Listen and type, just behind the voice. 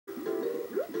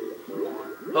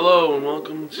Hello and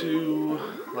welcome to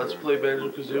Let's Play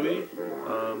Banjo-Kazooie.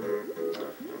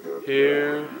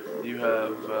 Here you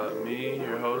have me,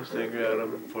 your host, Angry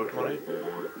Adam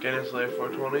 420, Gannon Slayer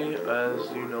 420,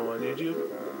 as you know on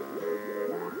YouTube.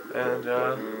 And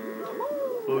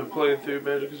we'll be playing through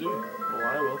Banjo-Kazooie. Well,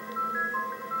 I will.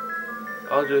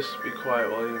 I'll just be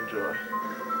quiet while you enjoy.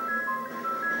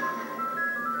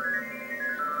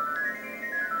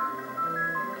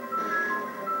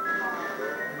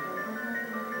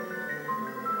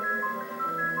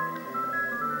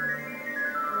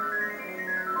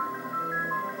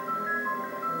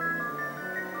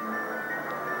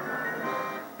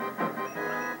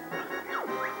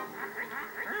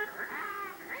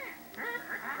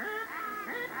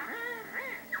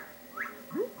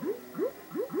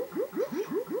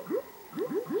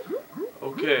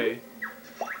 Okay.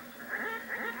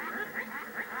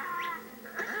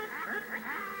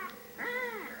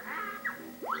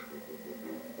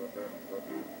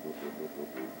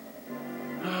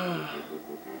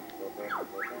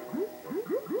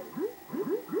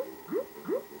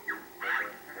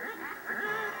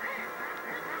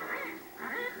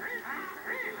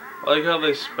 I like how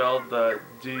they spelled that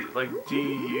D, like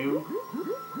D-U.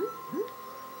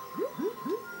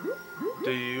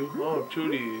 D-U? Oh,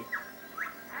 Tootie.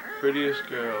 Prettiest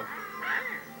girl.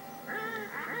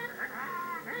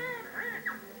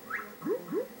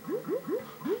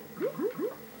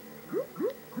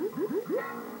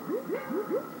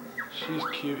 She's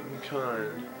cute and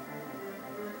kind.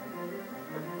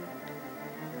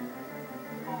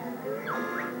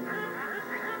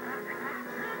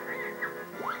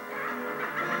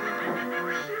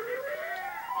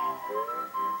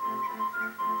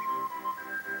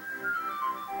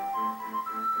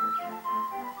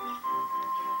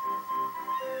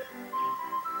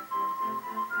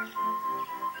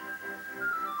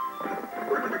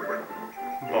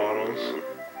 Bottles.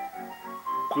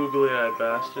 Googly-eyed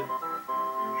bastard.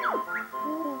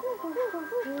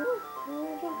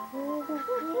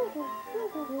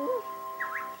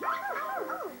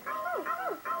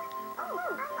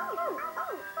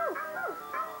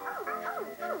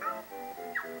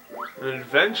 An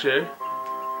adventure?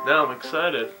 Now I'm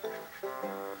excited.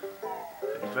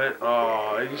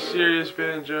 Oh, are you serious,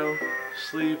 Banjo?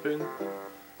 Sleeping?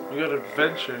 We got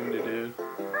adventuring to do.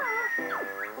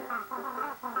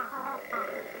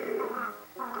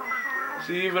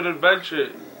 See, even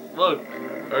adventure. Look.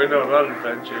 Or no, not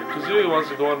adventure. Kazooie wants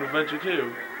to go on adventure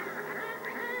too.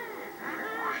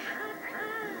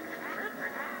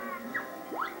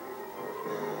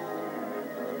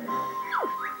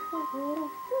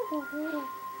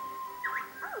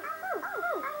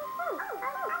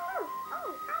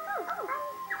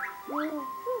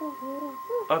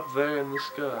 Up there in the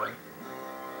sky.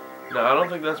 No, I don't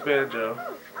think that's Banjo.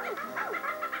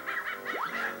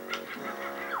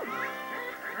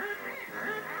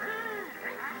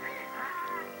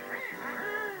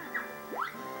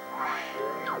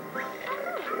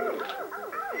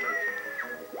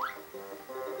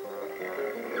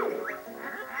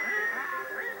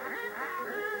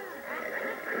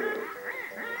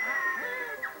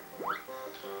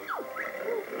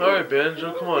 Alright,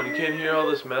 Banjo, come on, you can't hear all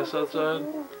this mess outside?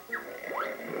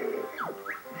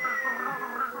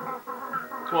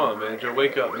 Come on, Banjo,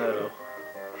 wake up now.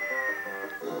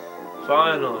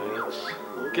 Finally, let's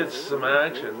get some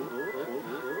action.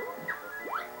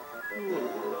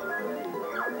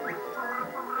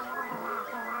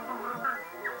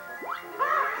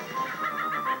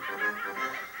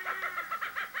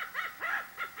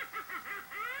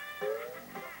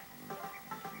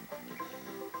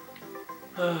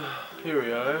 Here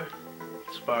we are,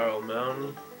 Spiral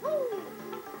Mountain.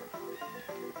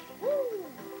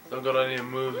 Don't got any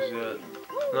moves yet.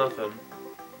 Nothing.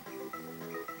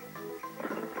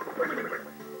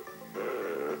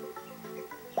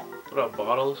 What up,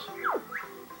 bottles?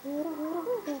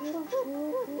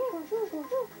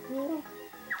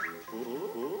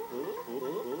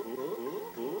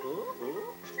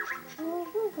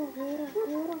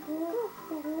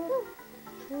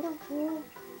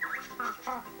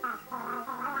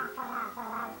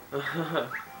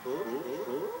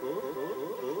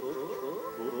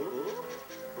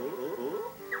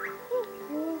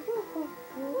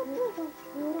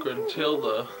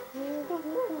 Gruntilda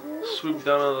swooped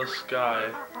down out of the sky,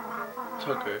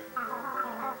 took her.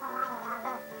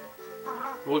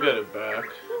 We'll get it back.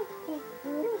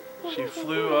 She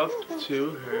flew up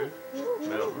to her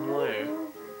mountain lair.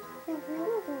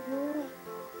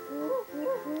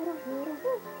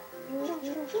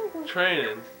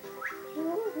 Training.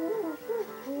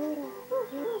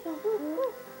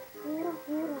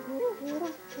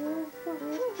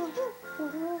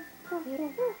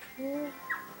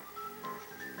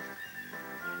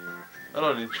 I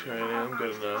don't need training, I'm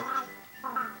good enough.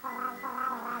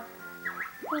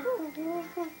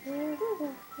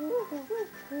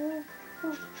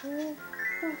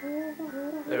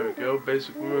 There we go,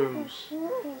 basic moves.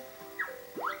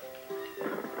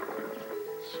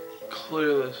 Let's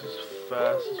clear this as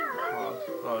fast as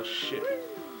possible. Oh shit.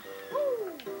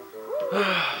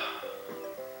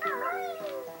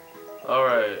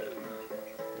 Alright.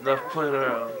 Enough playing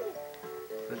around.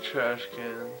 The trash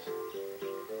cans.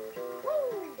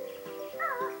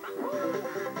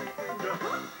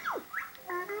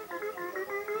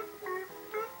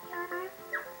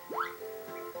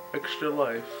 Extra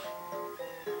life.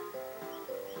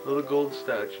 Little gold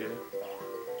statue.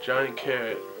 Giant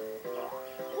carrot.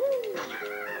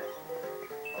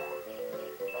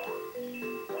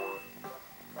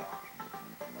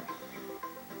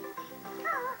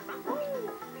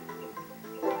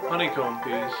 Honeycomb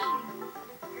piece.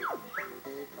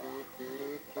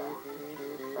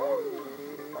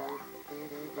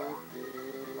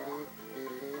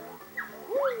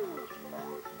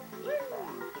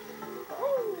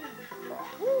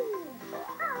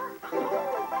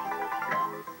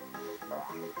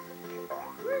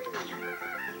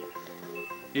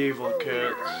 Evil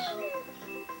carrots.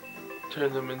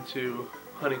 Turn them into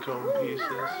honeycomb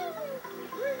pieces.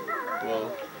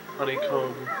 Well,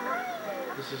 honeycomb.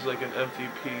 This is like an empty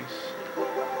piece.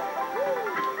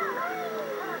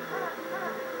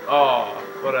 Oh,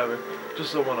 whatever.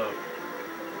 Just a 1-up.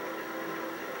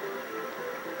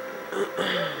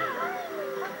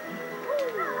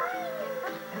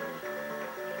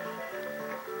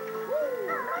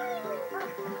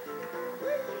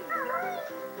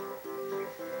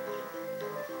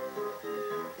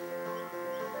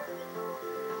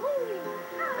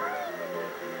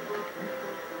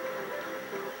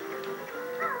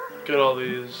 Get all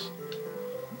these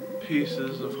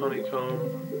pieces of honeycomb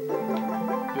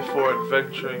before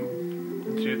adventuring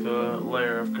into the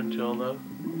lair of Gruntilda.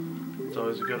 It's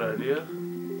always a good idea.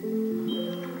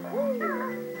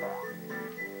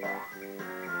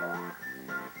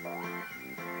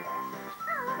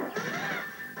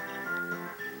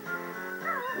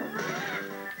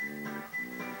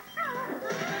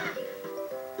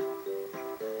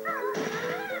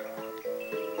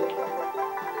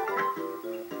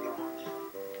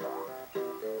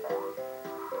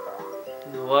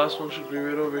 And the last one should be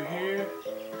right over here.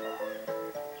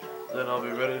 Then I'll be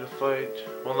ready to fight.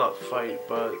 Well, not fight,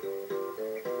 but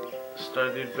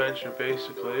start the adventure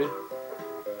basically.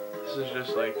 This is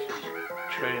just like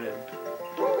training.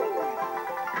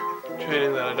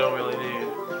 Training that I don't really need.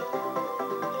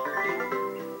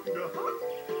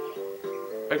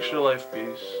 Extra life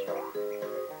piece.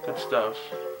 Good stuff.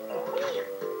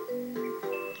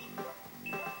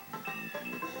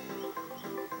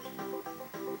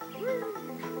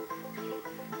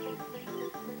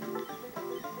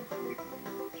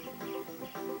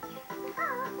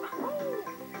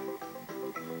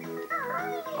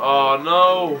 Oh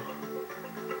no!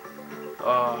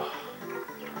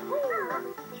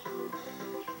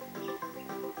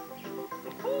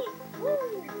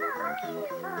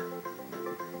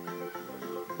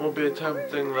 Won't be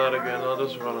attempting that again, I'll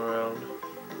just run around.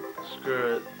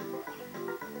 Screw it.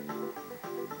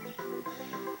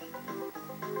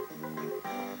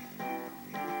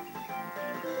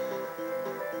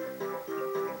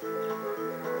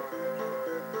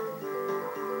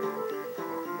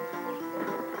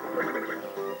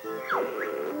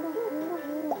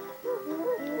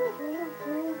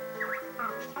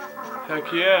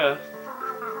 Heck yeah!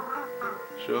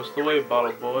 Show us the way,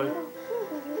 bottle boy.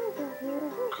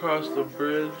 Cross the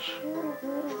bridge,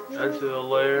 enter the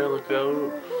lair, look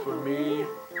out for me.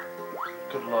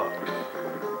 Good luck.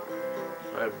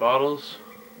 Alright, bottles.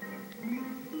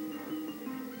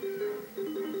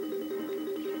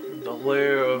 The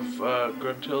lair of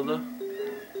Gruntilda.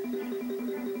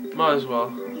 Might as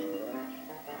well.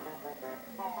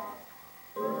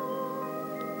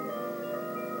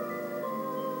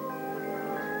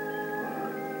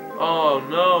 Oh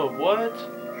no, what?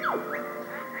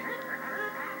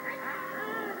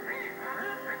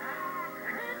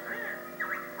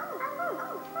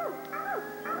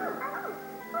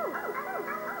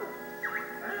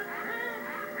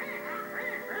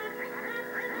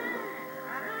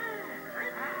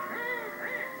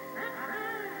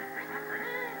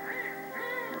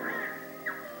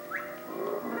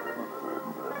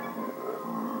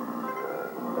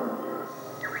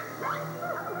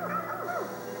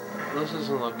 This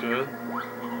doesn't look good.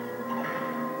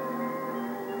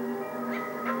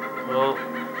 Well,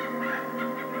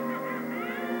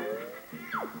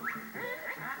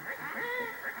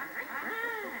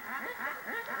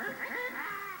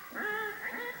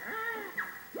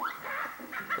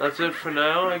 that's it for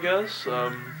now, I guess.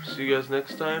 See you guys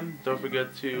next time. Don't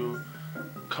forget to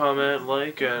comment,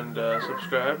 like, and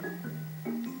subscribe.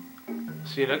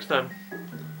 See you next time.